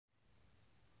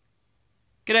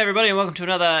G'day everybody and welcome to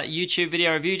another YouTube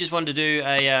video review. Just wanted to do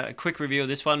a quick review of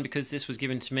this one because this was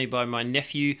given to me by my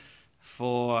nephew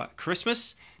for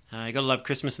Christmas. You gotta love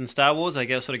Christmas and Star Wars. They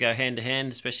sort of go hand to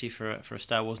hand, especially for a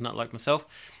Star Wars nut like myself.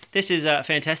 This is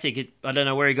fantastic. I don't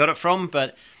know where he got it from,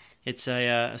 but it's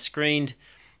a screened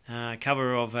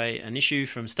cover of an issue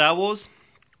from Star Wars.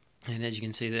 And as you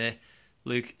can see there,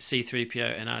 Luke,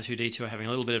 C-3PO and R2-D2 are having a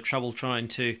little bit of trouble trying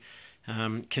to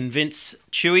convince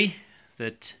Chewie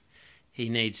that he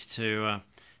needs to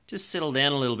just settle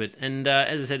down a little bit. And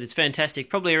as I said, it's fantastic.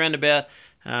 Probably around about,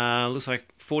 looks like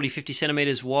 40-50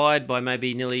 centimeters wide by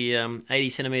maybe nearly 80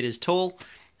 centimeters tall.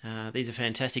 These are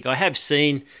fantastic. I have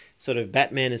seen sort of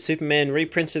Batman and Superman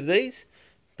reprints of these,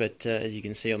 but as you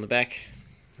can see on the back,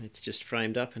 it's just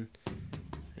framed up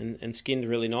and skinned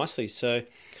really nicely. So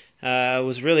it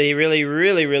was really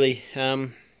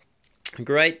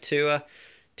great to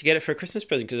get it for a Christmas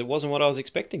present because it wasn't what I was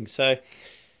expecting. So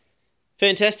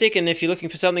fantastic, and if you're looking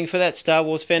for something for that Star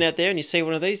Wars fan out there and you see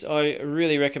one of these, I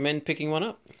really recommend picking one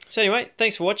up. So anyway,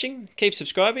 thanks for watching, keep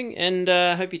subscribing, and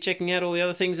hope you're checking out all the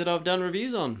other things that I've done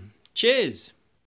reviews on. Cheers!